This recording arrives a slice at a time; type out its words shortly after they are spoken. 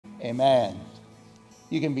Amen.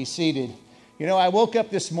 You can be seated. You know, I woke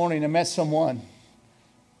up this morning and met someone.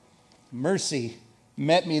 Mercy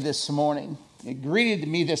met me this morning. It greeted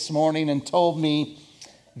me this morning and told me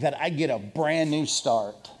that I get a brand new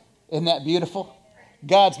start. Isn't that beautiful?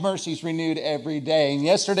 God's mercy is renewed every day. And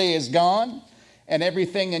yesterday is gone. And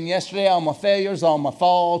everything in yesterday, all my failures, all my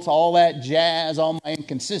faults, all that jazz, all my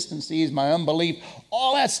inconsistencies, my unbelief,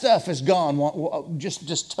 all that stuff is gone.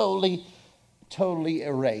 Just totally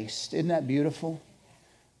erased. Isn't that beautiful?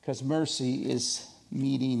 Because mercy is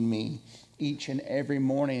meeting me each and every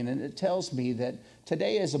morning. And it tells me that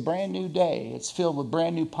today is a brand new day. It's filled with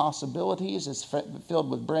brand new possibilities. It's filled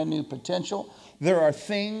with brand new potential. There are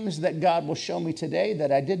things that God will show me today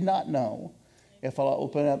that I did not know if I'll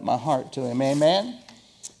open up my heart to Him. Amen?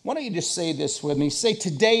 Why don't you just say this with me? Say,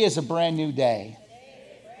 today is a brand new day.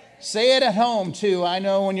 Say it at home too. I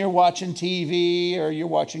know when you're watching TV or you're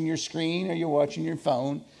watching your screen or you're watching your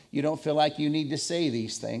phone, you don't feel like you need to say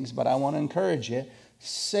these things, but I want to encourage you.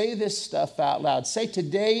 Say this stuff out loud. Say,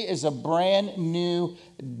 today is a brand new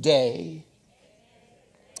day.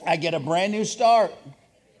 I get a brand new start.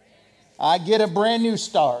 I get a brand new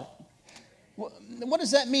start. What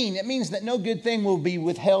does that mean? It means that no good thing will be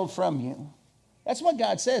withheld from you. That's what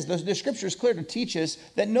God says. The scripture is clear to teach us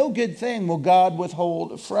that no good thing will God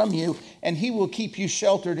withhold from you, and He will keep you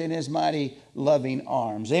sheltered in His mighty loving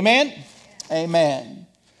arms. Amen? Amen.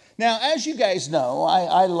 Now, as you guys know,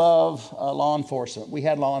 I love law enforcement. We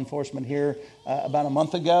had law enforcement here about a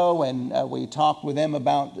month ago, and we talked with them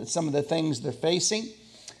about some of the things they're facing.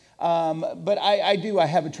 But I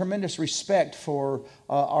have a tremendous respect for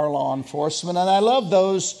our law enforcement, and I love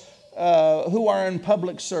those who are in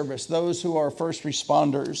public service, those who are first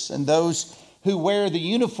responders, and those who wear the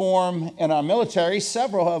uniform in our military,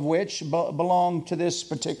 several of which belong to this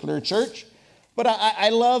particular church. But I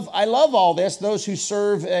love all this, those who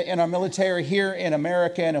serve in our military here in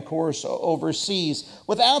America and, of course, overseas.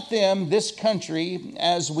 Without them, this country,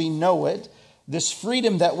 as we know it, this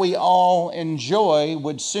freedom that we all enjoy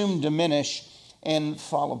would soon diminish and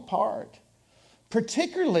fall apart.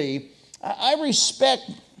 Particularly, I respect,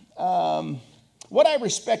 what I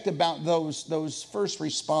respect about those first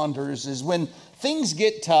responders is when things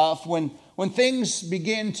get tough, when things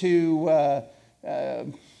begin to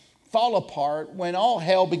fall apart, when all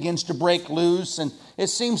hell begins to break loose, and it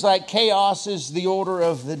seems like chaos is the order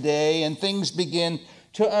of the day, and things begin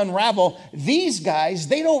to unravel. These guys,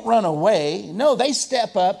 they don't run away. No, they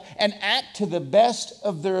step up and act to the best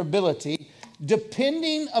of their ability,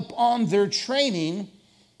 depending upon their training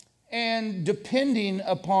and depending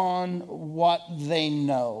upon what they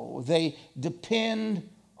know. They depend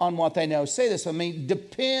on what they know. Say this with me.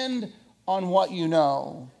 Depend on what you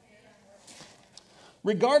know.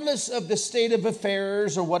 Regardless of the state of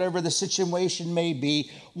affairs or whatever the situation may be,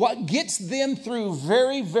 what gets them through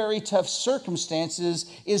very, very tough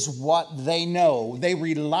circumstances is what they know. They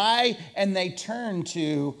rely and they turn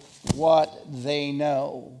to what they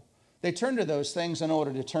know. They turn to those things in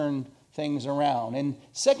order to turn things around. In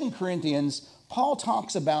 2 Corinthians, Paul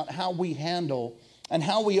talks about how we handle and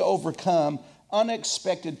how we overcome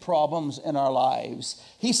unexpected problems in our lives.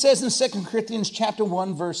 He says in 2 Corinthians chapter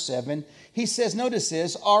 1, verse 7, he says, notice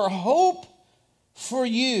this, our hope for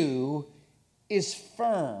you is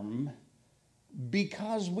firm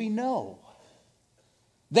because we know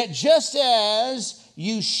that just as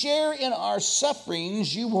you share in our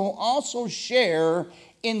sufferings, you will also share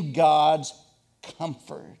in God's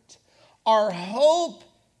comfort. Our hope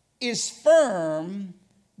is firm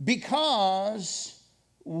because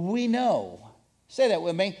we know. Say that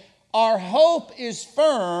with me. Our hope is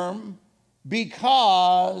firm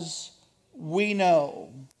because we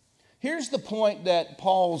know. Here's the point that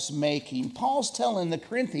Paul's making. Paul's telling the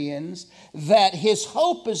Corinthians that his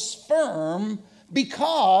hope is firm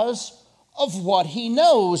because of what he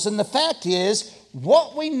knows. And the fact is,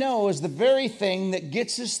 what we know is the very thing that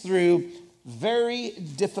gets us through very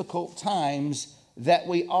difficult times that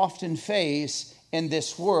we often face in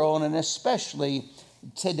this world, and especially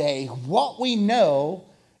today. What we know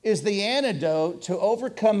is the antidote to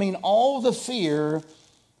overcoming all the fear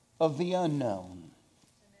of the unknown.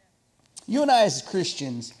 You and I as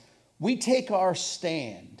Christians, we take our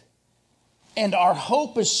stand, and our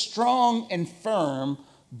hope is strong and firm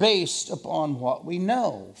based upon what we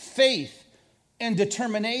know. Faith and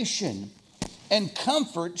determination and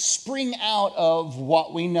comfort spring out of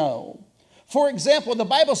what we know. For example, the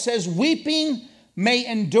Bible says weeping may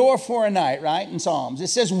endure for a night, right? In Psalms, it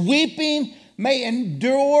says weeping may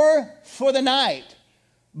endure for the night,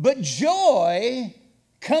 but joy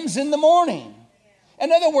comes in the morning.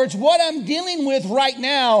 In other words, what I'm dealing with right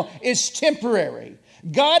now is temporary.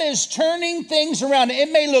 God is turning things around.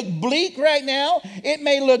 It may look bleak right now. It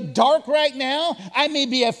may look dark right now. I may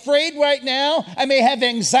be afraid right now. I may have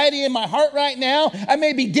anxiety in my heart right now. I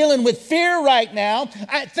may be dealing with fear right now.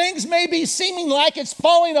 Things may be seeming like it's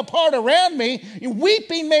falling apart around me.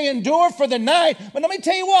 Weeping may endure for the night. But let me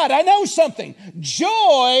tell you what, I know something.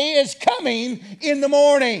 Joy is coming in the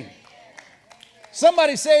morning.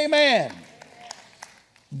 Somebody say amen.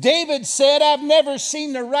 David said, I've never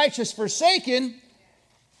seen the righteous forsaken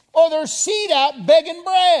or their seed out begging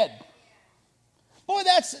bread. Boy,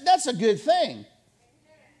 that's a good thing.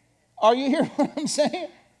 Are you hearing what I'm saying?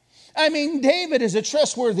 I mean, David is a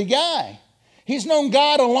trustworthy guy. He's known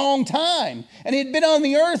God a long time, and he'd been on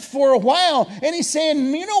the earth for a while, and he's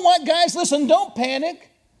saying, you know what, guys, listen, don't panic.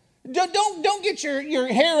 Don't get your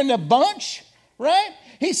hair in a bunch, right?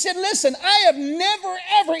 He said, listen, I have never,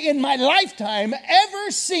 ever in my lifetime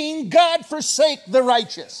ever seen God forsake the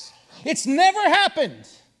righteous. It's never happened.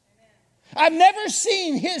 I've never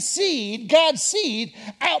seen his seed, God's seed,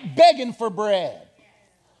 out begging for bread.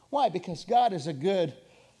 Why? Because God is a good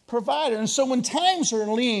provider. And so when times are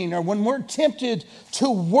lean or when we're tempted to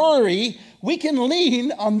worry, we can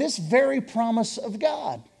lean on this very promise of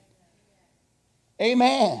God.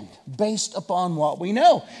 Amen. Based upon what we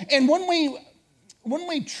know. And when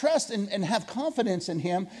we trust and have confidence in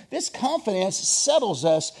him, this confidence settles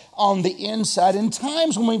us on the inside. In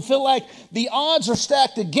times when we feel like the odds are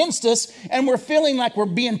stacked against us and we're feeling like we're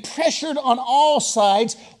being pressured on all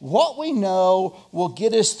sides, what we know will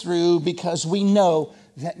get us through because we know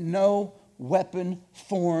that no weapon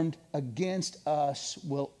formed against us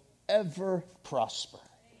will ever prosper.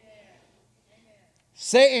 Amen.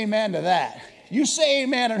 Say amen to that. You say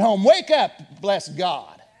amen at home. Wake up, bless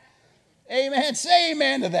God. Amen. Say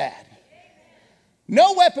amen to that.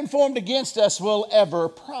 No weapon formed against us will ever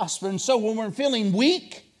prosper. And so when we're feeling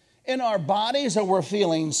weak in our bodies or we're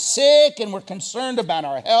feeling sick and we're concerned about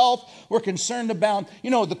our health, we're concerned about,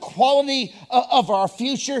 the quality of our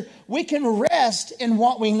future, we can rest in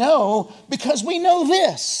what we know because we know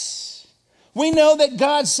this. We know that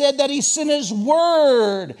God said that he sent his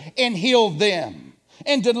word and healed them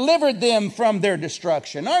and delivered them from their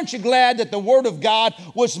destruction. Aren't you glad that the word of God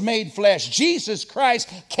was made flesh? Jesus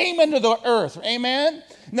Christ came into the earth. Amen?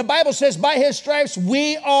 And the Bible says by his stripes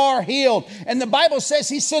we are healed. And the Bible says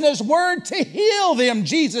he sent his word to heal them.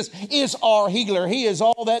 Jesus is our healer. He is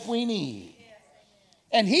all that we need.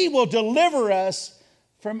 And he will deliver us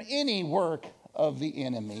from any work of the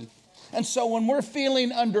enemy. And so when we're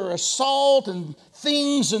feeling under assault and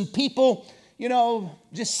things and people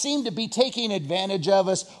just seem to be taking advantage of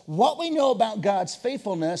us, what we know about God's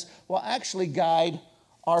faithfulness will actually guide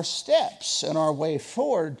our steps and our way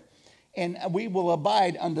forward. And we will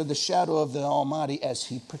abide under the shadow of the Almighty as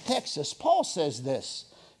he protects us. Paul says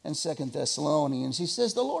this in 2 Thessalonians. He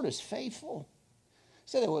says, the Lord is faithful.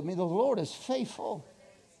 Say that with me. The Lord is faithful.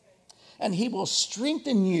 And he will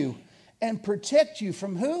strengthen you and protect you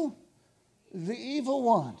from who? The evil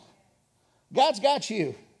one. God's got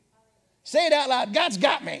you. Say it out loud. God's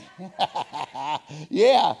got me.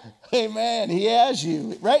 Yeah. Amen. He has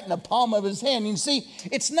you right in the palm of his hand. You see,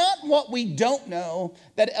 it's not what we don't know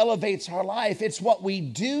that elevates our life. It's what we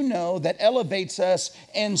do know that elevates us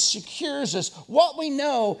and secures us. What we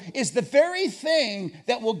know is the very thing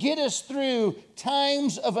that will get us through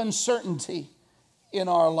times of uncertainty in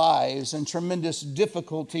our lives and tremendous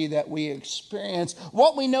difficulty that we experience.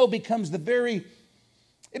 What we know becomes the very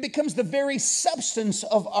substance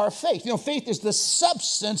of our faith. Faith is the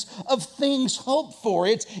substance of things hoped for.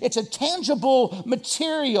 It's a tangible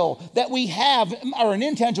material that we have, or an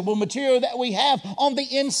intangible material that we have on the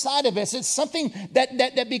inside of us. It's something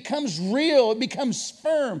that becomes real. It becomes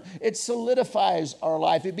firm. It solidifies our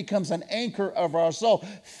life. It becomes an anchor of our soul.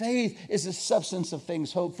 Faith is the substance of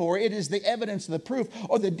things hoped for. It is the evidence, the proof,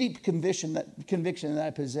 or the deep conviction that I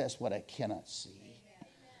possess what I cannot see.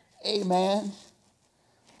 Amen.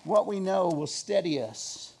 What we know will steady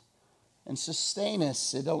us and sustain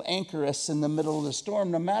us. It'll anchor us in the middle of the storm,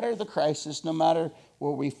 no matter the crisis, no matter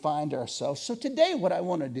where we find ourselves. So today what I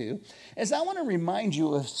want to do is I want to remind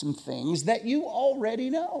you of some things that you already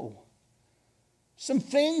know. Some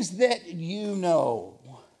things that you know.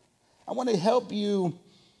 I want to help you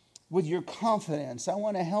with your confidence. I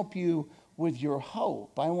want to help you with your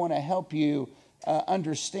hope. I want to help you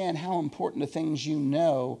understand how important the things you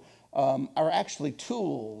know are actually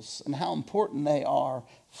tools and how important they are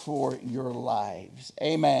for your lives.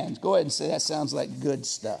 Amen. Go ahead and say that sounds like good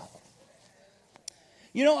stuff.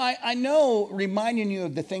 I know, reminding you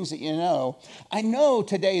of the things that you know, I know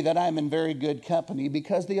today that I'm in very good company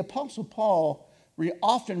because the Apostle Paul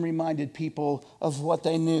often reminded people of what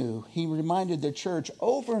they knew. He reminded the church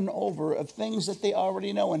over and over of things that they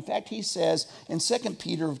already know. In fact, he says in 2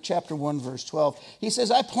 Peter chapter 1, verse 12, he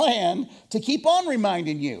says, I plan to keep on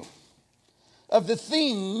reminding you of the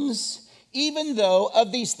things, even though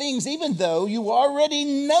you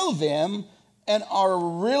already know them and are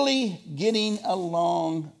really getting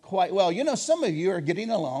along quite well. You know, some of you are getting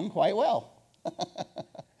along quite well.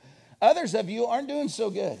 Others of you aren't doing so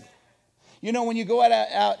good. You know, when you go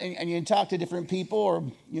out and you talk to different people, or,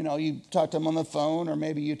 you know, you talk to them on the phone, or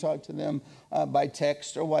maybe you talk to them by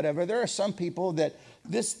text or whatever, there are some people that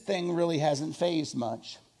this thing really hasn't fazed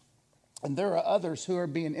much. And there are others who are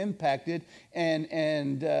being impacted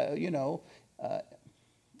and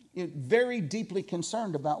very deeply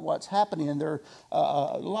concerned about what's happening. And there's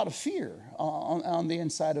a lot of fear on the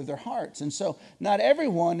inside of their hearts. And so not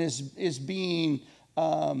everyone is being,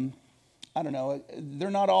 they're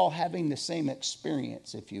not all having the same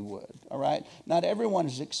experience, if you would, all right? Not everyone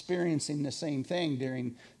is experiencing the same thing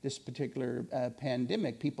during this particular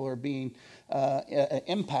pandemic. People are being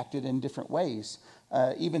impacted in different ways.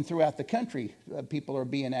 Even throughout the country, people are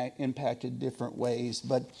being impacted different ways.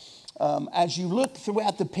 But as you look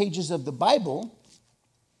throughout the pages of the Bible,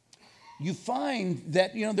 you find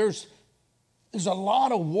that, you know, there's a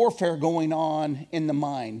lot of warfare going on in the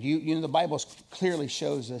mind. You know, the Bible clearly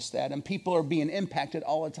shows us that. And people are being impacted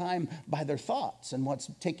all the time by their thoughts and what's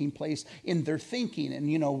taking place in their thinking. And,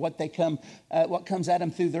 you know, what comes at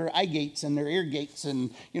them through their eye gates and their ear gates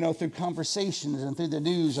and, you know, through conversations and through the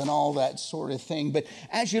news and all that sort of thing. But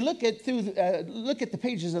as you look at the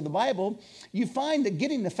pages of the Bible, you find that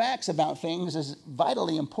getting the facts about things is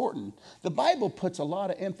vitally important. The Bible puts a lot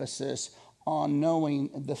of emphasis on knowing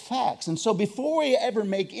the facts. And so before we ever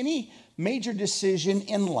make any major decision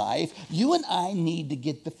in life, you and I need to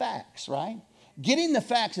get the facts, right? Getting the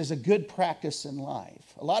facts is a good practice in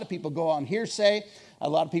life. A lot of people go on hearsay. A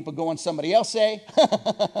lot of people go on somebody else say,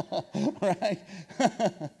 right?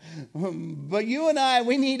 But you and I,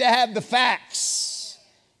 we need to have the facts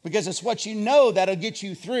because it's what you know that'll get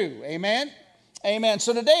you through. Amen? Amen.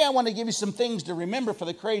 So today I want to give you some things to remember for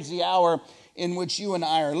the crazy hour in which you and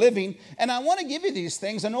I are living. And I want to give you these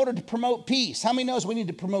things in order to promote peace. How many knows we need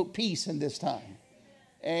to promote peace in this time?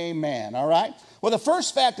 Amen. All right. Well, the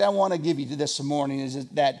first fact I want to give you this morning is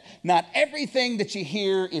that not everything that you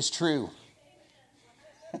hear is true.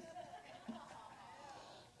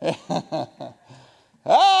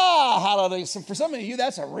 Hallelujah. So for some of you,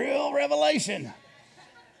 that's a real revelation.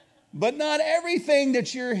 But not everything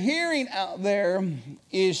that you're hearing out there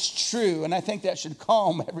is true. And I think that should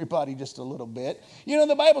calm everybody just a little bit. You know,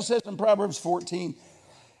 the Bible says in Proverbs 14,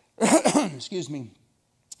 excuse me,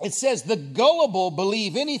 it says, the gullible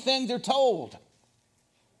believe anything they're told,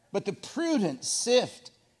 but the prudent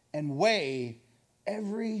sift and weigh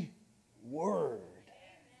every word.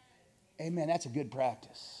 Amen. That's a good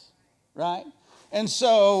practice, right? And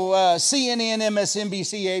so CNN,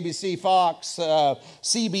 MSNBC, ABC, Fox,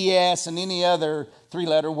 CBS, and any other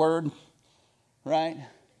three-letter word, right?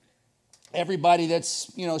 Everybody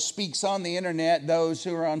that's, you know, speaks on the internet, those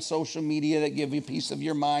who are on social media that give you a piece of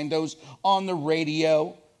your mind, those on the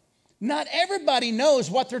radio. Not everybody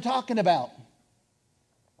knows what they're talking about.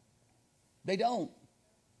 They don't.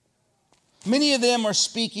 Many of them are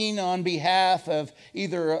speaking on behalf of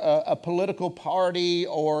either a political party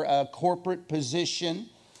or a corporate position.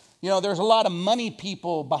 You know, there's a lot of money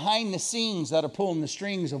people behind the scenes that are pulling the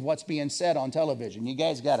strings of what's being said on television. You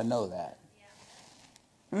guys got to know that.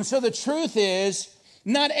 Yeah. And so the truth is,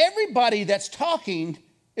 not everybody that's talking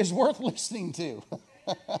is worth listening to.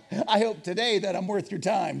 I hope today that I'm worth your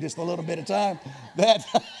time, just a little bit of time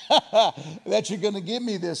that you're going to give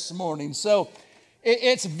me this morning. So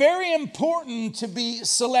it's very important to be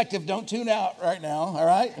selective. Don't tune out right now, all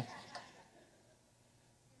right?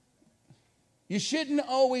 You shouldn't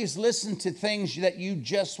always listen to things that you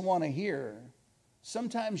just want to hear.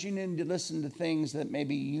 Sometimes you need to listen to things that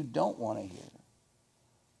maybe you don't want to hear.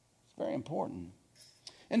 It's very important.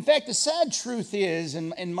 In fact, the sad truth is,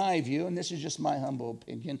 in my view, and this is just my humble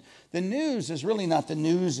opinion, the news is really not the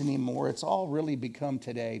news anymore. It's all really become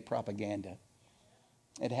today propaganda.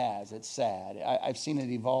 It has. It's sad. I've seen it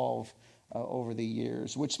evolve over the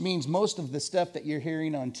years, which means most of the stuff that you're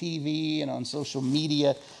hearing on TV and on social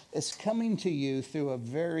media is coming to you through a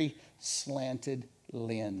very slanted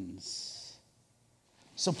lens.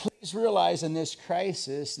 So please realize in this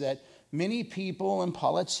crisis that many people and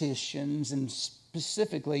politicians, and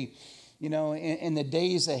specifically, you know, in the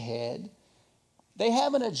days ahead, they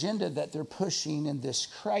have an agenda that they're pushing in this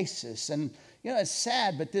crisis. And you know, it's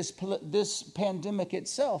sad, but this pandemic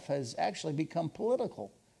itself has actually become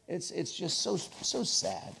political It's just so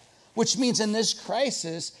sad. Which means in this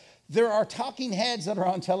crisis, there are talking heads that are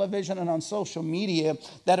on television and on social media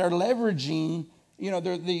that are leveraging,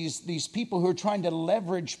 there are these people who are trying to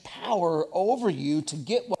leverage power over you to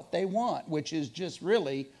get what they want, which is just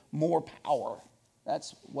really more power.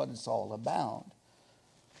 That's what it's all about.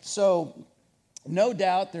 So no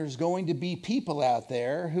doubt there's going to be people out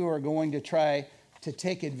there who are going to try to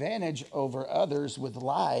take advantage over others with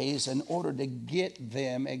lies in order to get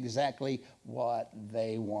them exactly what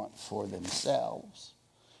they want for themselves.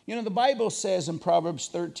 The Bible says in Proverbs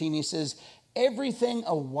 13, he says, everything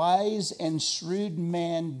a wise and shrewd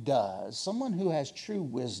man does, someone who has true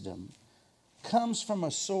wisdom, comes from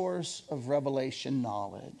a source of revelation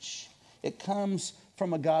knowledge. It comes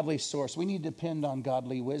from a godly source. We need to depend on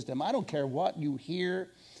godly wisdom. I don't care what you hear.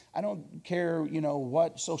 I don't care,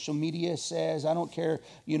 what social media says. I don't care,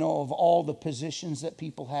 of all the positions that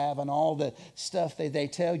people have and all the stuff they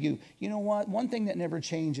tell you. You know what? One thing that never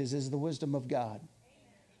changes is the wisdom of God.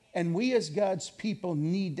 And we as God's people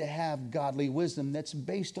need to have godly wisdom that's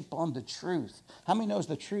based upon the truth. How many knows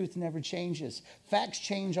the truth never changes? Facts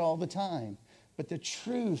change all the time, but the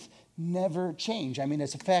truth never change. I mean,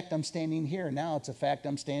 it's a fact I'm standing here. Now it's a fact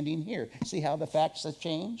I'm standing here. See how the facts have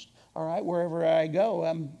changed? All right, wherever I go,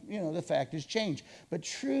 the fact has changed. But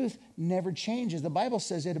truth never changes. The Bible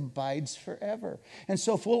says it abides forever. And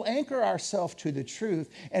so if we'll anchor ourselves to the truth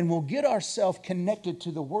and we'll get ourselves connected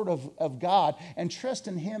to the Word of God and trust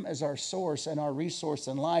in Him as our source and our resource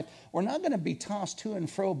in life, we're not going to be tossed to and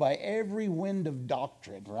fro by every wind of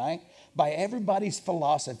doctrine, right? By everybody's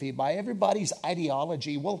philosophy, by everybody's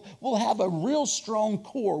ideology. We'll have a real strong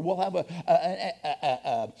core. We'll have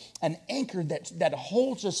an anchor that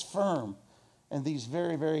holds us firm in these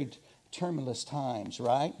very, very tumultuous times,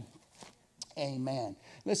 right? Amen.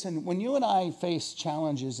 Listen, when you and I face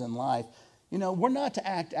challenges in life, we're not to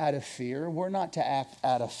act out of fear. We're not to act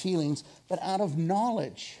out of feelings, but out of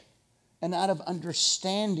knowledge and out of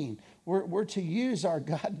understanding. We're to use our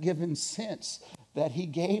God-given sense that He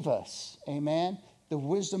gave us. Amen. The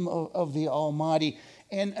wisdom of the Almighty.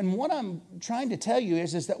 And what I'm trying to tell you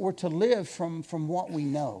is that we're to live from what we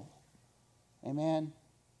know. Amen.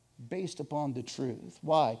 Based upon the truth.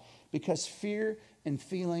 Why? Because fear and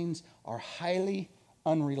feelings are highly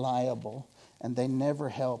unreliable and they never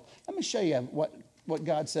help. Let me show you what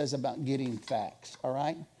God says about getting facts. All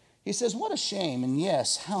right. He says, what a shame, and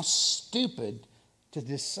yes, how stupid to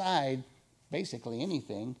decide basically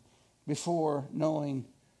anything before knowing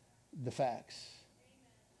the facts.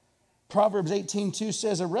 Proverbs 18:2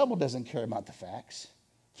 says a rebel doesn't care about the facts.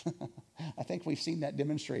 I think we've seen that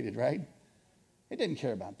demonstrated, right? He didn't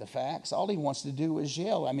care about the facts. All he wants to do is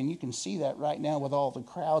yell. I mean, you can see that right now with all the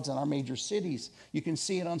crowds in our major cities. You can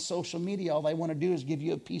see it on social media. All they want to do is give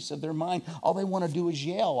you a piece of their mind. All they want to do is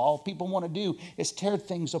yell. All people want to do is tear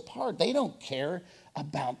things apart. They don't care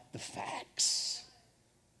about the facts,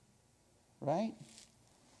 right?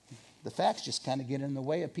 The facts just kind of get in the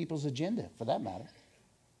way of people's agenda, for that matter.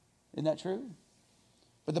 Isn't that true?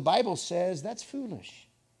 But the Bible says that's foolish.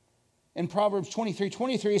 In Proverbs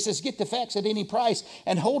 23:23, it says, get the facts at any price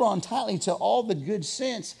and hold on tightly to all the good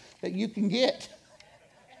sense that you can get.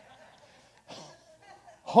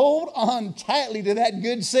 Hold on tightly to that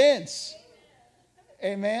good sense.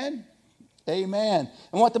 Amen. Amen.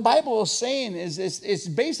 And what the Bible is saying is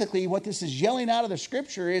basically what this is yelling out of the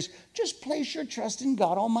scripture is just place your trust in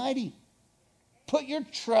God Almighty. Put your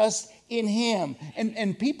trust in Him.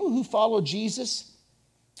 And people who follow Jesus,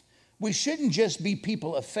 we shouldn't just be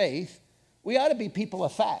people of faith. We ought to be people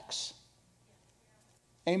of facts.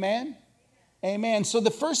 Amen? Amen. So the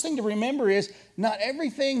first thing to remember is not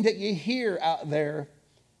everything that you hear out there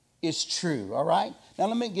is true, all right? Now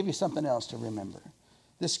let me give you something else to remember.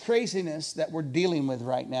 This craziness that we're dealing with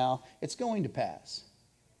right now, it's going to pass.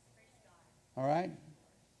 All right?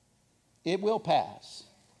 It will pass.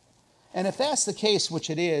 And if that's the case, which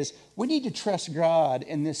it is, we need to trust God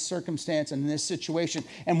in this circumstance and in this situation.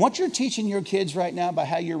 And what you're teaching your kids right now by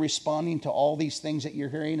how you're responding to all these things that you're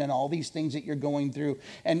hearing and all these things that you're going through,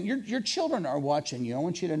 and your children are watching you. I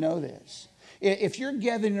want you to know this. If you're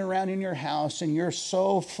gathering around in your house and you're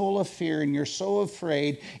so full of fear and you're so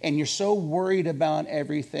afraid and you're so worried about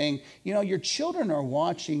everything, your children are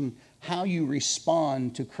watching how you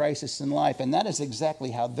respond to crisis in life. And that is exactly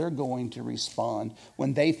how they're going to respond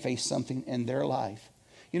when they face something in their life.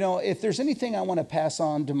 If there's anything I want to pass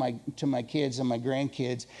on to my kids and my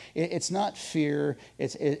grandkids, it's not fear.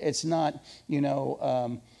 It's not,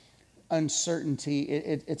 uncertainty.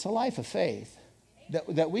 It's a life of faith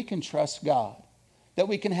that we can trust God, that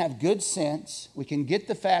we can have good sense. We can get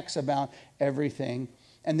the facts about everything.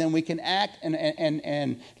 and then we can act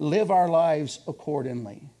and live our lives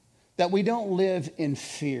accordingly. That we don't live in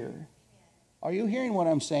fear. Are you hearing what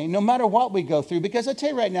I'm saying? No matter what we go through, because I tell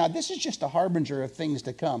you right now, this is just a harbinger of things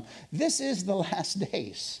to come. This is the last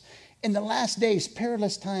days. In the last days,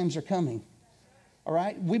 perilous times are coming. All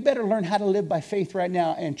right? We better learn how to live by faith right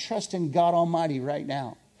now and trust in God Almighty right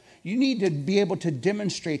now. You need to be able to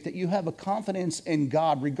demonstrate that you have a confidence in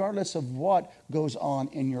God regardless of what goes on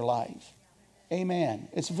in your life. Amen.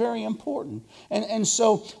 It's very important. And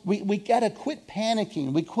so we got to quit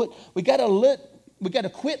panicking. We got to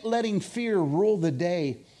quit letting fear rule the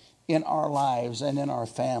day in our lives and in our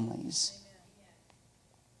families.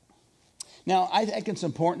 Now, I think it's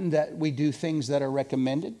important that we do things that are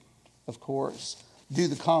recommended, of course. Do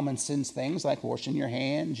the common sense things like washing your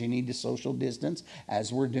hands. You need to social distance,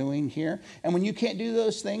 as we're doing here. And when you can't do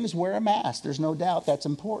those things, wear a mask. There's no doubt that's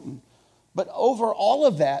important. But over all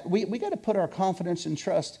of that, we got to put our confidence and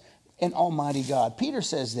trust in Almighty God. Peter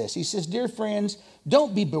says this. He says, dear friends,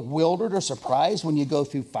 don't be bewildered or surprised when you go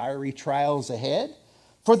through fiery trials ahead.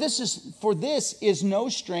 For this is no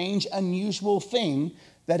strange, unusual thing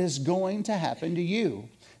that is going to happen to you.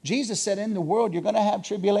 Jesus said in the world you're going to have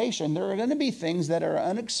tribulation. There are going to be things that are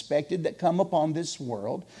unexpected that come upon this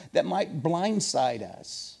world that might blindside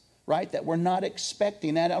us, right? That we're not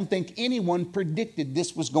expecting. I don't think anyone predicted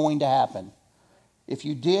this was going to happen. If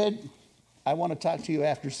you did, I want to talk to you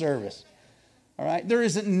after service. All right? There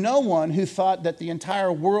isn't no one who thought that the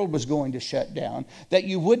entire world was going to shut down, that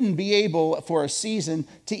you wouldn't be able for a season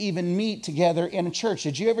to even meet together in a church.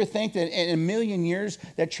 Did you ever think that in a million years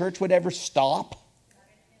that church would ever stop?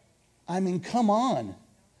 I mean, come on.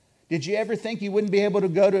 Did you ever think you wouldn't be able to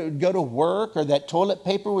go to work, or that toilet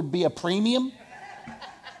paper would be a premium?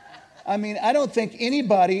 I mean, I don't think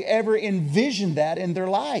anybody ever envisioned that in their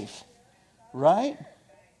life, right?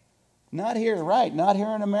 Not here, right? Not here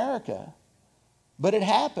in America. But it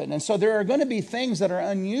happened. And so there are going to be things that are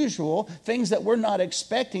unusual, things that we're not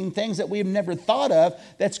expecting, things that we've never thought of,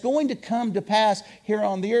 that's going to come to pass here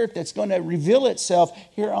on the earth, that's going to reveal itself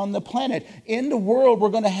here on the planet. In the world, we're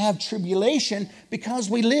going to have tribulation because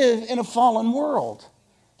we live in a fallen world.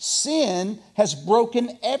 Sin has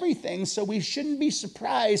broken everything, so we shouldn't be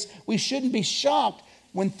surprised, we shouldn't be shocked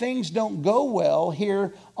when things don't go well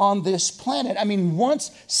here on this planet. I mean, once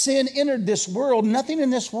sin entered this world, nothing in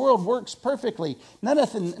this world works perfectly.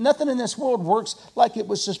 Nothing in this world works like it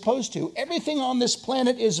was supposed to. Everything on this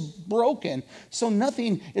planet is broken, so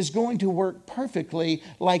nothing is going to work perfectly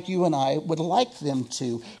like you and I would like them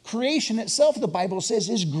to. Creation itself, the Bible says,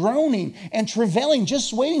 is groaning and travailing,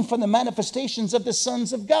 just waiting for the manifestations of the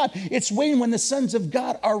sons of God. It's waiting when the sons of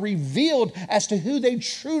God are revealed as to who they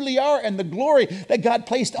truly are, and the glory that God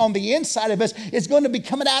placed on the inside of us is going to be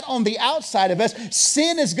coming out on the outside of us.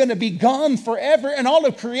 Sin is going to be gone forever, and all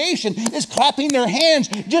of creation is clapping their hands,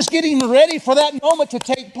 just getting ready for that moment to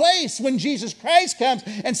take place when Jesus Christ comes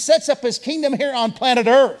and sets up his kingdom here on planet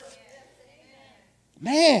Earth.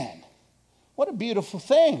 Man, what a beautiful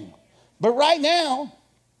thing. But right now,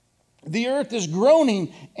 the earth is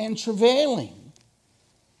groaning and travailing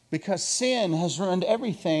because sin has ruined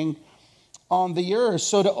everything on the earth.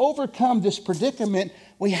 So to overcome this predicament,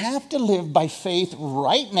 we have to live by faith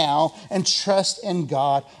right now and trust in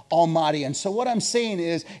God Almighty. And so what I'm saying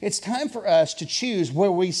is, it's time for us to choose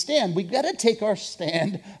where we stand. We've got to take our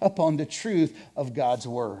stand upon the truth of God's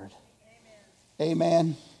word. Amen.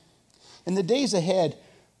 Amen. In the days ahead,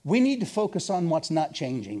 we need to focus on what's not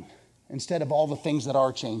changing instead of all the things that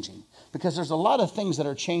are changing. Because there's a lot of things that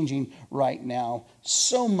are changing right now,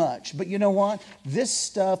 so much. But you know what? This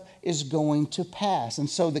stuff is going to pass. And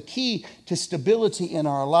so the key to stability in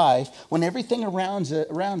our life, when everything around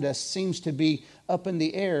us seems to be up in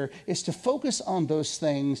the air, is to focus on those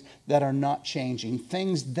things that are not changing,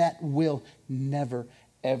 things that will never,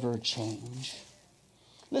 ever change.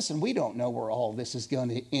 Listen, we don't know where all this is going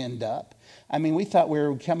to end up. I mean, we thought we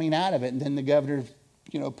were coming out of it, and then the governor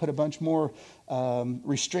put a bunch more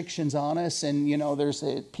restrictions on us, and there's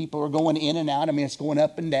people are going in and out. I mean, it's going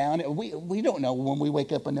up and down. We don't know when we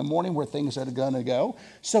wake up in the morning where things are going to go.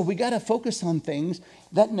 So we got to focus on things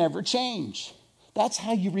that never change. That's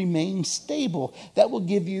how you remain stable. That will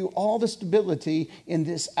give you all the stability in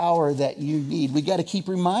this hour that you need. We got to keep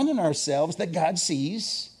reminding ourselves that God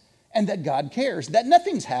sees and that God cares, that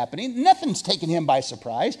nothing's happening, nothing's taking him by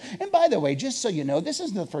surprise. And by the way, just so you know, this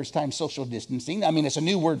isn't the first time social distancing. I mean, it's a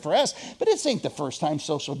new word for us, but it ain't the first time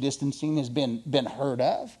social distancing has been heard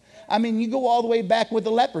of. I mean, you go all the way back with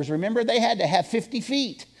the lepers. Remember, they had to have 50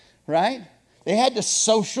 feet, right? They had to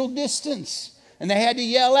social distance, and they had to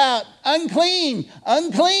yell out, unclean,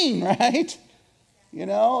 unclean, right? You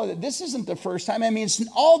know, this isn't the first time. I mean,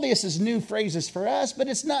 all this is new phrases for us, but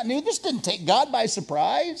it's not new. This didn't take God by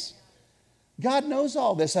surprise. God knows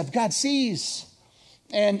all this stuff. God sees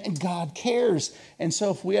and God cares. And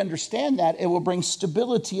so if we understand that, it will bring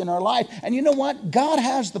stability in our life. And you know what? God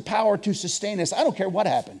has the power to sustain us. I don't care what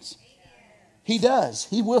happens. He does.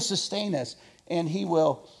 He will sustain us, and he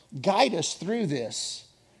will guide us through this,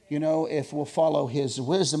 you know, if we'll follow his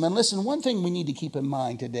wisdom. And listen, one thing we need to keep in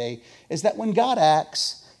mind today is that when God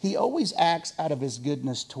acts, he always acts out of his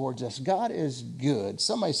goodness towards us. God is good.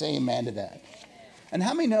 Somebody say amen to that. And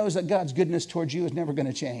how many knows that God's goodness towards you is never going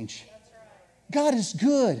to change? God is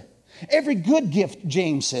good. Every good gift,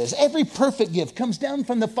 James says, every perfect gift comes down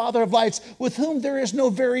from the Father of lights, with whom there is no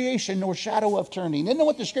variation nor shadow of turning. Isn't that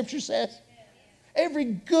what the scripture says? Every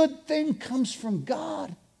good thing comes from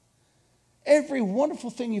God. Every wonderful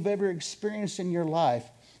thing you've ever experienced in your life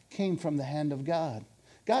came from the hand of God.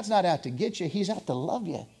 God's not out to get you. He's out to love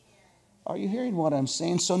you. Are you hearing what I'm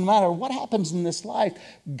saying? So no matter what happens in this life,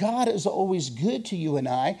 God is always good to you and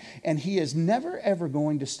I, and he is never, ever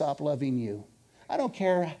going to stop loving you. I don't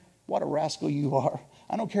care what a rascal you are.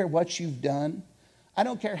 I don't care what you've done. I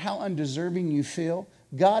don't care how undeserving you feel.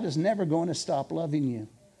 God is never going to stop loving you.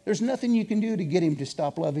 There's nothing you can do to get him to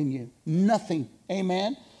stop loving you. Nothing.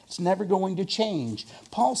 Amen? It's never going to change.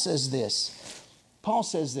 Paul says this.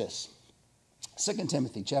 2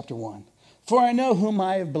 Timothy chapter 1. For I know whom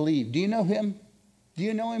I have believed. Do you know him? Do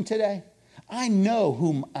you know him today? I know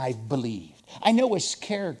whom I've believed. I know his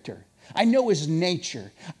character. I know his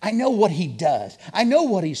nature. I know what he does. I know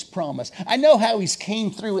what he's promised. I know how he's came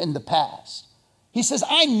through in the past. He says,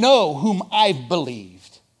 I know whom I've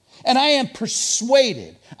believed. And I am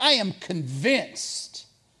persuaded, I am convinced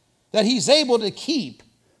that he's able to keep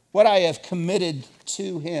what I have committed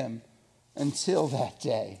to him until that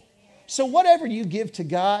day. So whatever you give to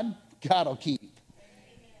God, God will keep.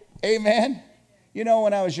 Amen. You know,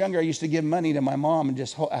 when I was younger, I used to give money to my mom and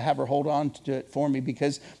just have her hold on to it for me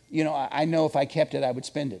because, you know, I know if I kept it, I would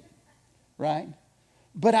spend it. Right?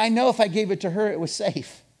 But I know if I gave it to her, it was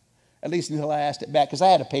safe. At least until I asked it back, because I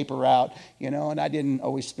had a paper route, you know, and I didn't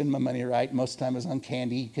always spend my money right. Most of the time it was on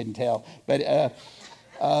candy. You couldn't tell. But,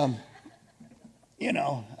 you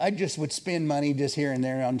know, I just would spend money just here and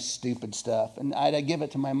there on stupid stuff. And I'd give it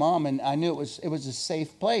to my mom, and I knew it was a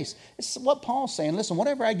safe place. It's what Paul's saying. Listen,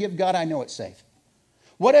 whatever I give God, I know it's safe.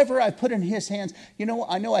 Whatever I put in his hands, you know,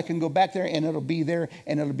 I know I can go back there, and it'll be there,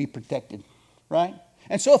 and it'll be protected. Right?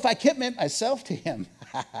 And so if I commit myself to him,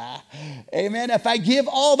 amen, if I give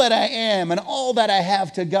all that I am and all that I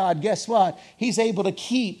have to God, guess what? He's able to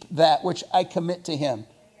keep that which I commit to him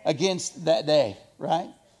against that day, right?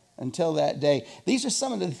 Until that day. These are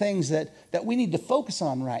some of the things that we need to focus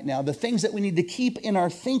on right now, the things that we need to keep in our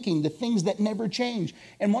thinking, the things that never change.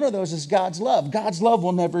 And one of those is God's love. God's love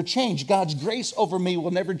will never change. God's grace over me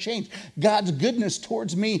will never change. God's goodness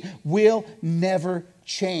towards me will never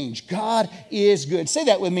change. God is good. Say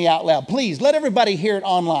that with me out loud. Please, let everybody hear it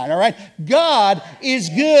online, all right? God is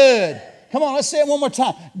good. Come on, let's say it one more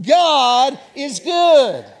time. God is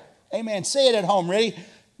good. Amen. Say it at home. Ready?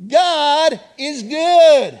 God is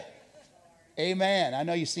good. Amen. I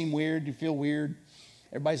know you seem weird. You feel weird.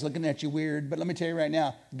 Everybody's looking at you weird. But let me tell you right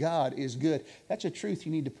now, God is good. That's a truth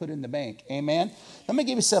you need to put in the bank. Amen. Let me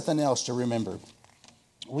give you something else to remember.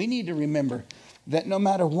 We need to remember that no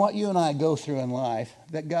matter what you and I go through in life,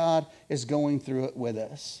 that God is going through it with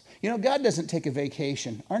us. You know, God doesn't take a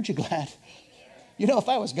vacation. Aren't you glad? You know, if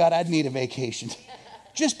I was God, I'd need a vacation.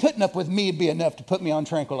 Just putting up with me would be enough to put me on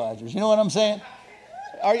tranquilizers. You know what I'm saying?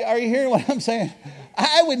 Are you hearing what I'm saying?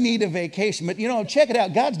 I would need a vacation. But, you know, check it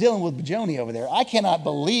out. God's dealing with Bajoni over there. I cannot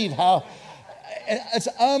believe how, it's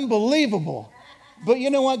unbelievable. But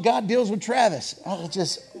you know what? God deals with Travis. Oh,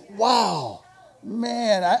 just, wow.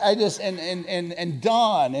 Man, I just, and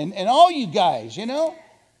Don, and all you guys, you know.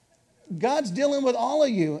 God's dealing with all of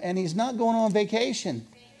you, and he's not going on vacation.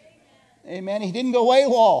 Amen. He didn't go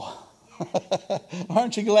AWOL.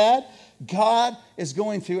 Aren't you glad? God is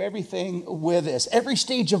going through everything with us. Every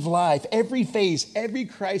stage of life, every phase, every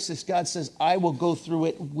crisis, God says, I will go through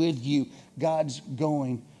it with you. God's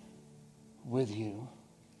going with you.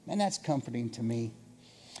 And that's comforting to me.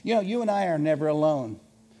 You know, you and I are never alone.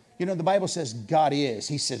 You know, the Bible says God is.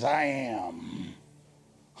 He says, I am.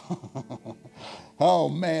 Oh,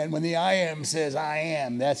 man, when the I am says I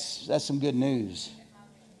am, that's some good news.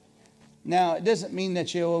 Now, it doesn't mean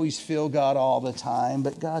that you always feel God all the time,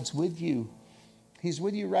 but God's with you. He's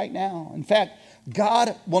with you right now. In fact,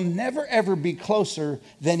 God will never, ever be closer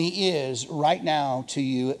than He is right now to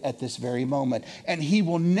you at this very moment. And He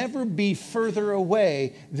will never be further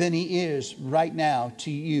away than He is right now to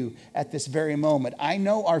you at this very moment. I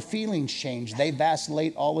know our feelings change. They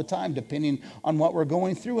vacillate all the time depending on what we're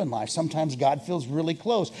going through in life. Sometimes God feels really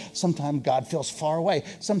close. Sometimes God feels far away.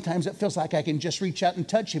 Sometimes it feels like I can just reach out and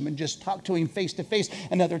touch Him and just talk to Him face to face.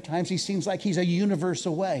 And other times He seems like He's a universe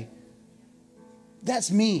away.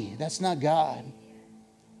 That's me. That's not God.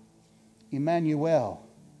 Emmanuel,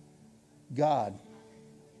 God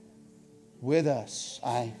with us.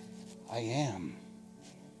 I am.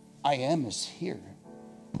 I am is here.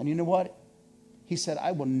 And you know what? He said,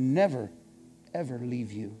 I will never, ever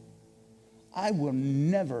leave you. I will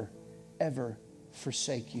never, ever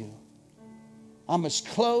forsake you. I'm as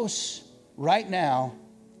close right now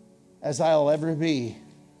as I'll ever be.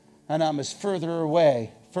 And I'm as further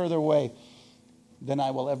away than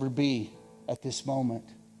I will ever be at this moment.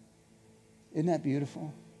 Isn't that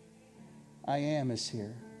beautiful? I am is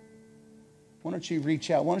here. Why don't you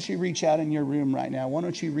reach out? Why don't you reach out in your room right now? Why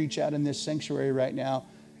don't you reach out in this sanctuary right now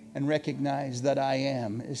and recognize that I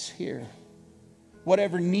am is here?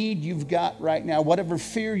 Whatever need you've got right now, whatever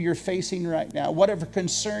fear you're facing right now, whatever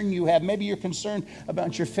concern you have, maybe you're concerned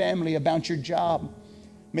about your family, about your job.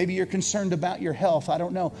 Maybe you're concerned about your health. I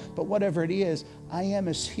don't know. But whatever it is, I am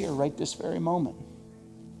is here right this very moment.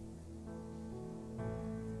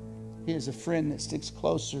 He is a friend that sticks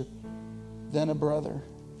closer than a brother.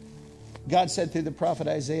 God said through the prophet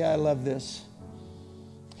Isaiah, I love this.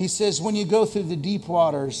 He says, when you go through the deep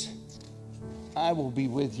waters, I will be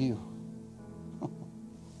with you.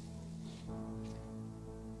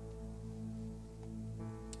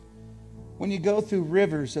 When you go through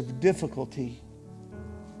rivers of difficulty,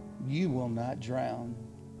 you will not drown.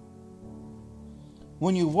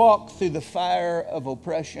 When you walk through the fire of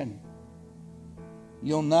oppression,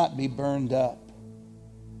 you'll not be burned up,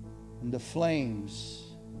 and the flames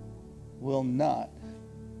will not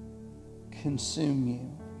consume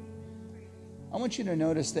you. I want you to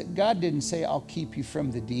notice that God didn't say, I'll keep you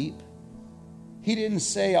from the deep. He didn't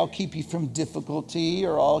say, I'll keep you from difficulty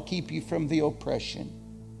or I'll keep you from the oppression.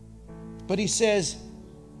 But He says,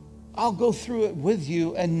 I'll go through it with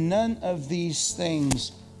you and none of these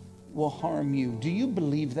things will harm you. Do you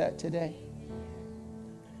believe that today?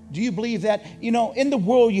 Do you believe that? You know, in the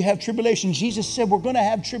world you have tribulation. Jesus said we're going to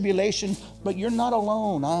have tribulation, but you're not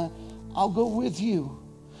alone. I'll go with you.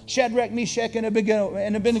 Shadrach, Meshach, and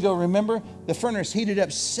Abednego, remember? The furnace heated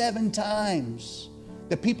up 7 times.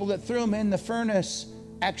 The people that threw them in the furnace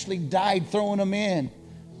actually died throwing them in.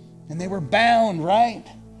 And they were bound, right?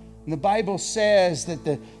 And the Bible says that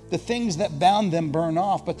the things that bound them burn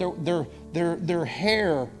off, but their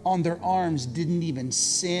hair on their arms didn't even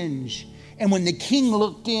singe. And when the king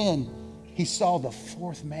looked in, he saw the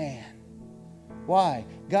 4th man. Why?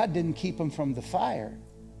 God didn't keep him from the fire.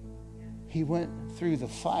 He went through the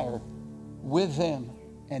fire with them,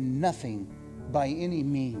 and nothing by any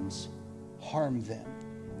means harmed them.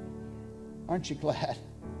 Aren't you glad?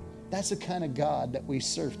 That's the kind of God that we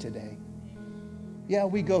serve today. Yeah,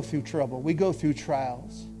 we go through trouble. We go through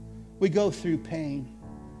trials. We go through pain.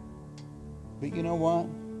 But you know what?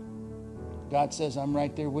 God says, I'm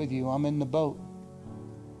right there with you. I'm in the boat.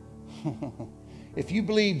 If you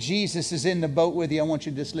believe Jesus is in the boat with you, I want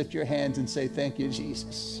you to just lift your hands and say, thank you,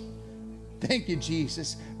 Jesus. Thank you,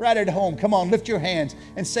 Jesus. Right at home, come on, lift your hands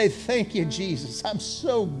and say, thank you, Jesus. I'm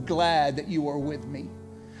so glad that you are with me.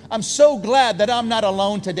 I'm so glad that I'm not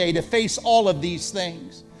alone today to face all of these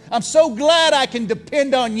things. I'm so glad I can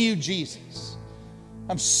depend on you, Jesus.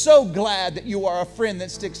 I'm so glad that you are a friend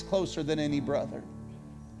that sticks closer than any brother.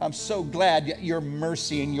 I'm so glad that your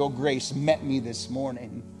mercy and your grace met me this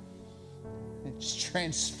morning. It's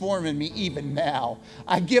transforming me even now.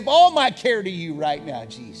 I give all my care to you right now,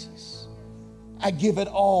 Jesus. I give it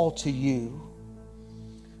all to you.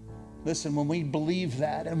 Listen, when we believe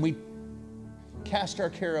that and we cast our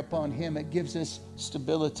care upon Him, it gives us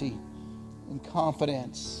stability and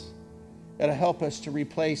confidence. It'll help us to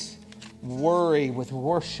replace worry with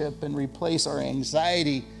worship and replace our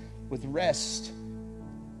anxiety with rest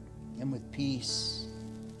and with peace.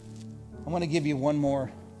 I want to give you one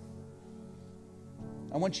more.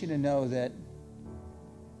 I want you to know that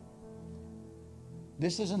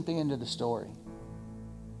this isn't the end of the story.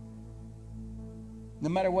 No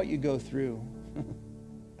matter what you go through,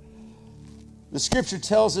 the scripture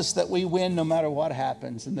tells us that we win no matter what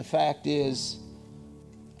happens. And the fact is,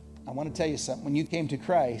 I want to tell you something. When you came to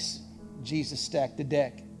Christ, Jesus stacked the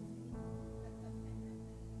deck.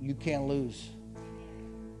 You can't lose.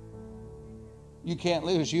 You can't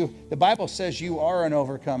lose. The Bible says you are an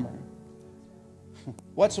overcomer.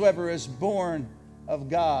 Whatsoever is born of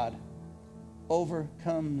God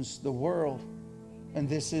overcomes the world. And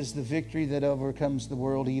this is the victory that overcomes the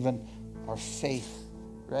world, even our faith,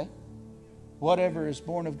 right? Whatever is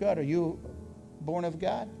born of God. Are you born of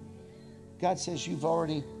God? God says you've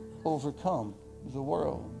already overcome the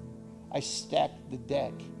world. I stacked the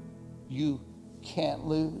deck. You can't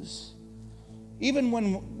lose. Even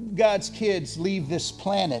when God's kids leave this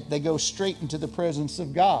planet, they go straight into the presence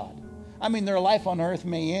of God. I mean, their life on earth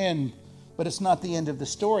may end, but it's not the end of the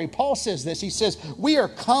story. Paul says this. He says, we are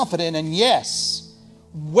confident and yes,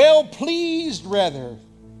 well pleased rather,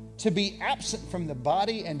 to be absent from the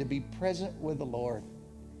body and to be present with the Lord.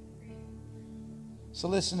 So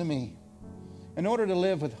listen to me. In order to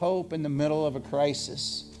live with hope in the middle of a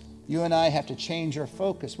crisis, you and I have to change our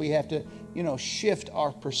focus. We have to, shift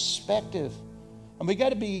our perspective. And we got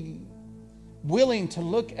to be willing to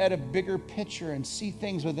look at a bigger picture and see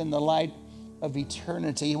things within the light of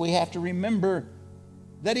eternity. We have to remember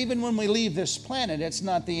that even when we leave this planet, it's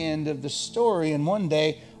not the end of the story. And one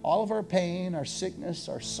day, all of our pain, our sickness,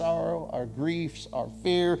 our sorrow, our griefs, our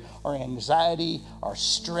fear, our anxiety, our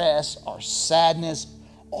stress, our sadness,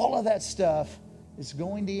 all of that stuff is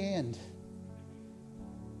going to end.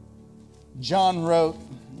 John wrote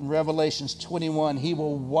in Revelations 21, he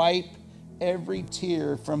will wipe every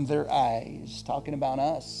tear from their eyes, talking about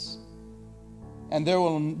us. And there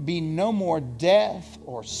will be no more death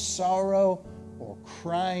or sorrow or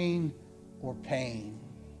crying or pain.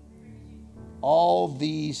 All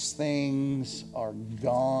these things are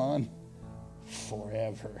gone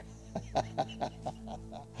forever.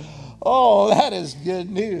 Oh, that is good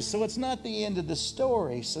news. So it's not the end of the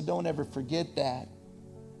story, so don't ever forget that.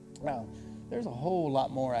 Now, there's a whole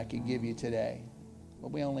lot more I could give you today,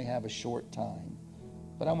 but we only have a short time.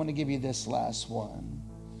 But I want to give you this last one.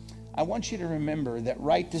 I want you to remember that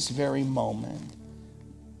right this very moment,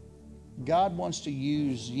 God wants to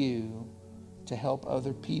use you to help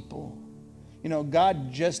other people.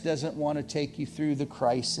 God just doesn't want to take you through the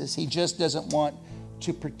crisis. He just doesn't want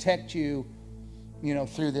to protect you,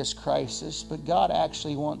 through this crisis. But God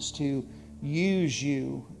actually wants to use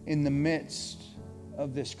you in the midst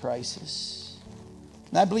of this crisis.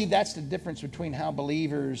 And I believe that's the difference between how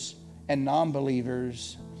believers and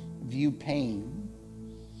non-believers view pain.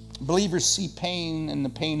 Believers see pain and the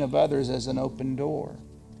pain of others as an open door.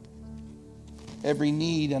 Every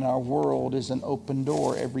need in our world is an open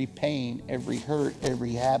door. Every pain, every hurt,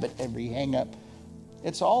 every habit, every hang-up,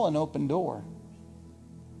 it's all an open door.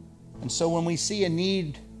 And so when we see a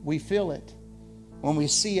need, we fill it. When we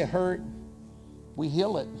see a hurt, we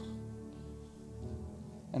heal it.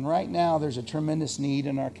 And right now, there's a tremendous need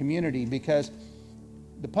in our community because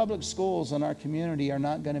the public schools in our community are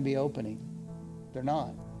not going to be opening. They're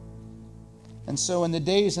not. And so in the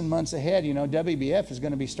days and months ahead, WBF is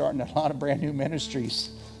going to be starting a lot of brand new ministries,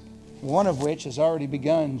 one of which has already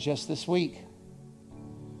begun just this week.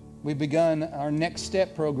 We've begun our Next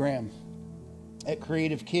Step program at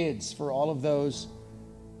Creative Kids for all of those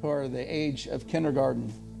who are the age of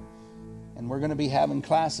kindergarten. And we're going to be having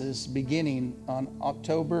classes beginning on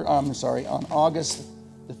August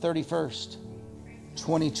the 31st,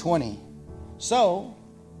 2020. So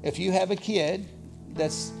if you have a kid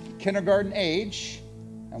that's kindergarten age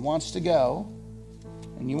and wants to go,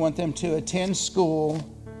 and you want them to attend school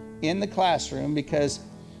in the classroom, because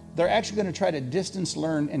they're actually going to try to distance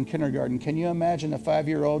learn in kindergarten. Can you imagine a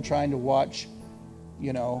 5-year-old trying to watch,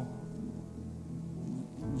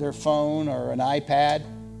 their phone or an iPad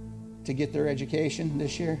to get their education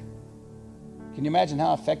this year? Can you imagine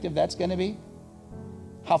how effective that's going to be?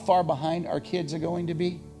 How far behind our kids are going to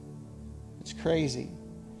be? It's crazy.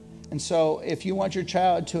 And so if you want your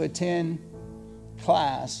child to attend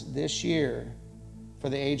class this year for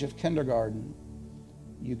the age of kindergarten,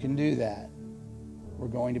 you can do that. We're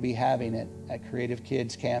going to be having it at Creative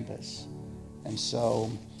Kids Campus. And so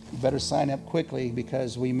you better sign up quickly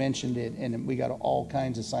because we mentioned it and we got all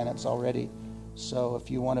kinds of signups already. So if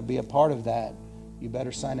you want to be a part of that, you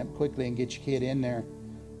better sign up quickly and get your kid in there,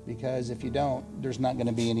 because if you don't, there's not going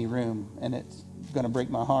to be any room, and it's going to break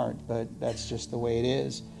my heart, but that's just the way it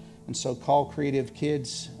is. And so call Creative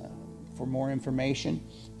Kids for more information.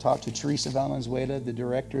 Talk to Teresa Valenzuela, the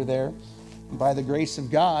director there. By the grace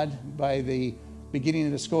of God, by the beginning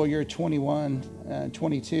of the school year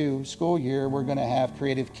 21-22 school year, we're going to have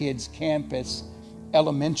Creative Kids Campus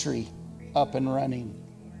Elementary up and running,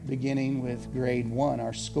 beginning with grade 1.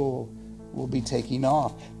 Our school will be taking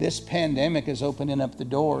off. This pandemic is opening up the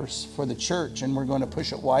doors for the church, and we're going to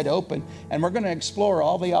push it wide open, and we're going to explore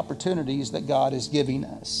all the opportunities that God is giving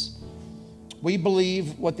us. We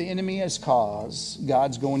believe what the enemy has caused,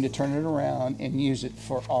 God's going to turn it around and use it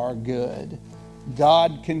for our good.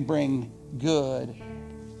 God can bring good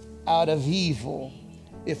out of evil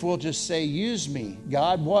if we'll just say, use me.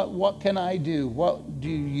 God, what can I do? What do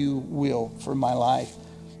you will for my life?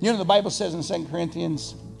 You know, the Bible says in 2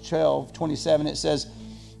 Corinthians 12:27, it says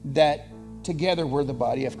that together we're the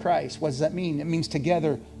body of Christ. What does that mean? It means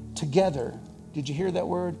together. Did you hear that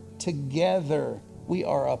word? Together. We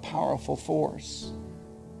are a powerful force.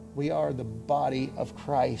 We are the body of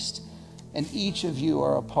Christ. And each of you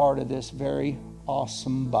are a part of this very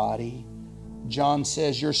awesome body. John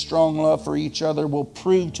says, your strong love for each other will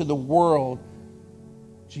prove to the world,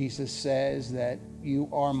 Jesus says, that you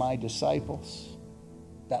are my disciples.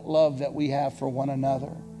 That love that we have for one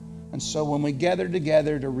another. And so when we gather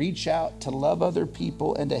together to reach out, to love other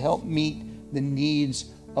people, and to help meet the needs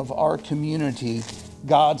of our community,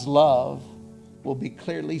 God's love will be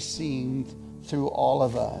clearly seen through all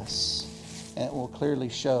of us. And it will clearly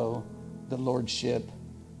show the lordship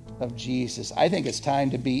of Jesus. I think it's time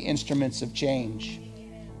to be instruments of change.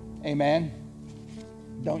 Amen?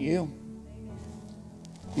 Don't you?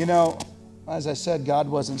 You know, as I said, God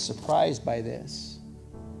wasn't surprised by this.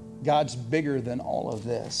 God's bigger than all of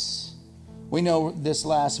this. We know this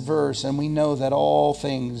last verse, and we know that all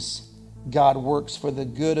things God works for the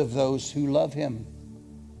good of those who love him,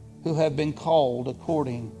 who have been called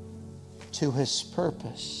according to his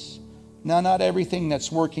purpose. Now, not everything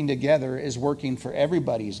that's working together is working for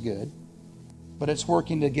everybody's good, but it's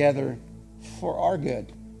working together for our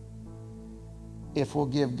good if we'll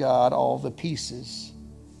give God all the pieces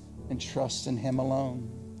and trust in him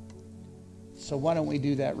alone. So why don't we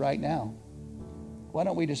do that right now? Why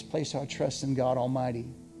don't we just place our trust in God Almighty?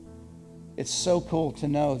 It's so cool to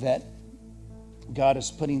know that God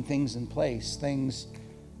is putting things in place.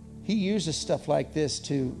 He uses stuff like this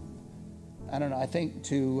to, I think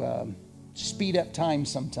to speed up time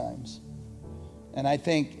sometimes. And I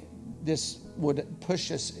think this would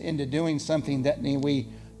push us into doing something that we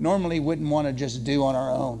normally wouldn't want to just do on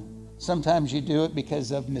our own. Sometimes you do it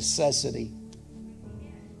because of necessity.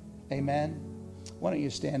 Amen? Why don't you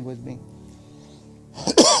stand with me?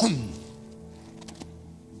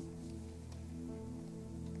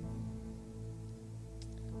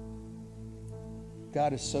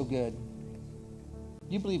 God is so good. Do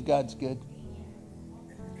you believe God's good?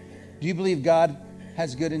 Do you believe God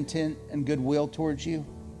has good intent and goodwill towards you?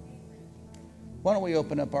 Why don't we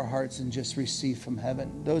open up our hearts and just receive from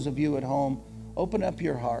heaven? Those of you at home, open up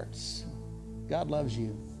your hearts. God loves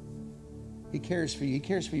you. He cares for you. He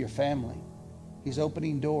cares for your family. He's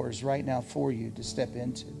opening doors right now for you to step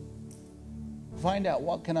into. Find out,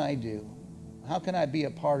 what can I do? How can I be a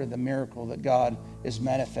part of the miracle that God is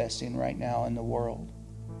manifesting right now in the world?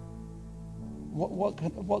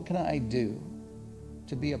 What can I do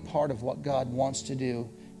to be a part of what God wants to do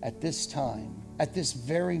at this time, at this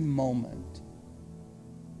very moment?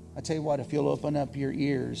 I tell you what, if you'll open up your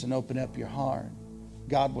ears and open up your heart,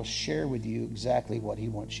 God will share with you exactly what he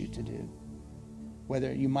wants you to do.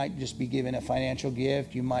 Whether you might just be given a financial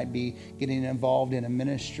gift, you might be getting involved in a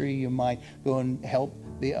ministry, you might go and help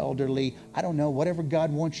the elderly. I don't know, whatever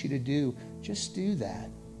God wants you to do, just do that.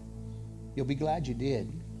 You'll be glad you did.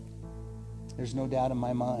 There's no doubt in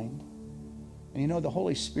my mind. And you know, the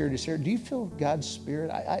Holy Spirit is here. Do you feel God's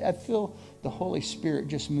Spirit? I feel the Holy Spirit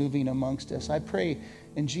just moving amongst us. I pray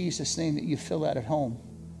in Jesus' name that you feel that at home.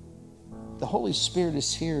 The Holy Spirit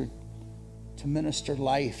is here to minister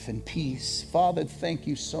life and peace. Father, thank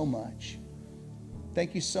you so much.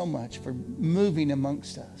 Thank you so much for moving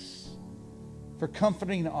amongst us, for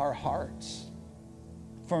comforting our hearts,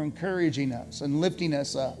 for encouraging us and lifting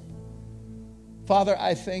us up. Father,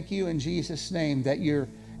 I thank you in Jesus' name that you're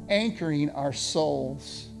anchoring our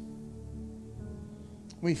souls.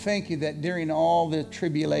 We thank you that during all the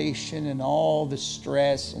tribulation and all the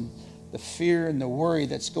stress and the fear and the worry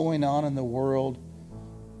that's going on in the world,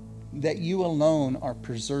 that you alone are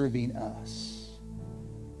preserving us.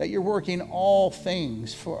 That you're working all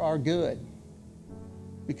things for our good,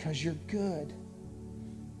 because you're good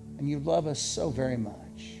and you love us so very much.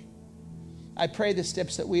 I pray the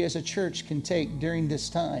steps that we as a church can take during this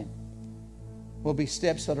time will be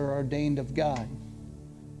steps that are ordained of God.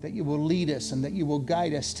 That you will lead us and that you will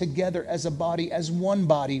guide us together as a body, as one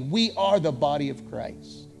body. We are the body of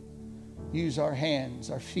Christ. Use our hands,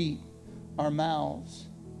 our feet, our mouths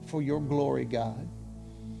for your glory, God.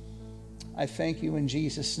 I thank you in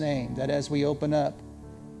Jesus' name that as we open up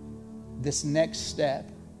this next step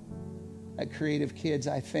at Creative Kids,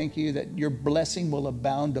 I thank you that your blessing will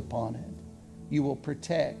abound upon it. You will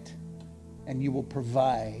protect and you will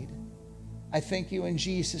provide I thank you in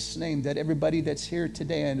Jesus' name that everybody that's here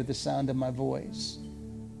today under the sound of my voice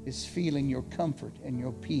is feeling your comfort and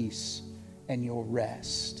your peace and your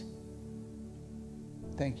rest.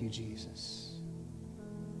 Thank you, Jesus.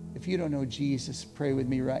 If you don't know Jesus, pray with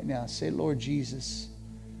me right now. Say, Lord Jesus,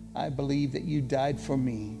 I believe that you died for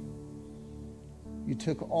me. You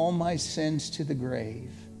took all my sins to the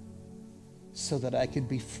grave so that I could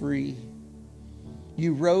be free.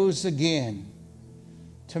 You rose again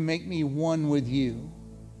to make me one with you.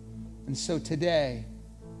 And so today,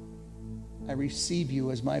 I receive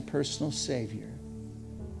you as my personal Savior.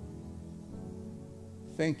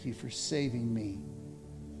 Thank you for saving me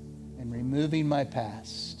and removing my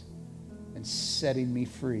past and setting me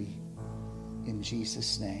free. In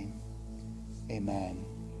Jesus' name, amen.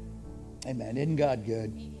 Amen. Isn't God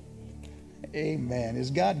good? Amen.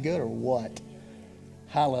 Is God good or what?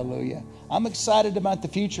 Hallelujah. I'm excited about the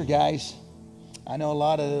future, guys. I know a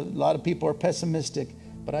lot of people are pessimistic,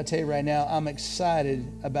 but I tell you right now, I'm excited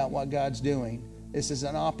about what God's doing. This is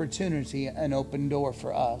an opportunity, an open door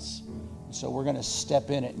for us. So we're going to step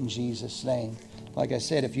in it in Jesus' name. Like I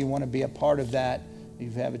said, if you want to be a part of that,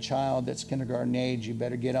 if you have a child that's kindergarten age, you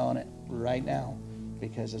better get on it right now,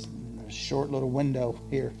 because it's a short little window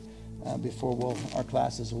here before our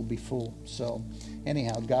classes will be full. So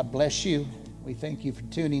anyhow, God bless you. We thank you for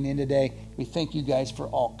tuning in today. We thank you guys for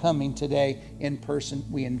all coming today in person.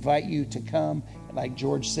 We invite you to come. Like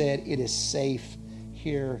George said, it is safe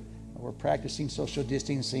here. We're practicing social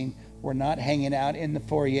distancing. We're not hanging out in the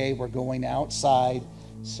foyer. We're going outside.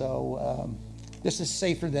 So this is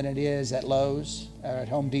safer than it is at Lowe's or at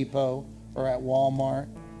Home Depot or at Walmart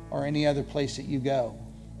or any other place that you go.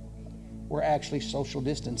 We're actually social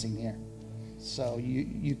distancing here. So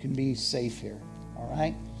you can be safe here. All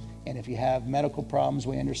right? And if you have medical problems,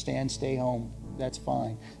 we understand, stay home. That's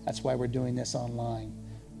fine. That's why we're doing this online.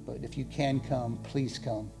 But if you can come, please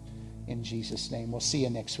come in Jesus' name. We'll see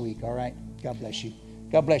you next week, all right? God bless you.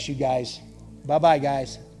 God bless you, guys. Bye-bye,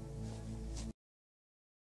 guys.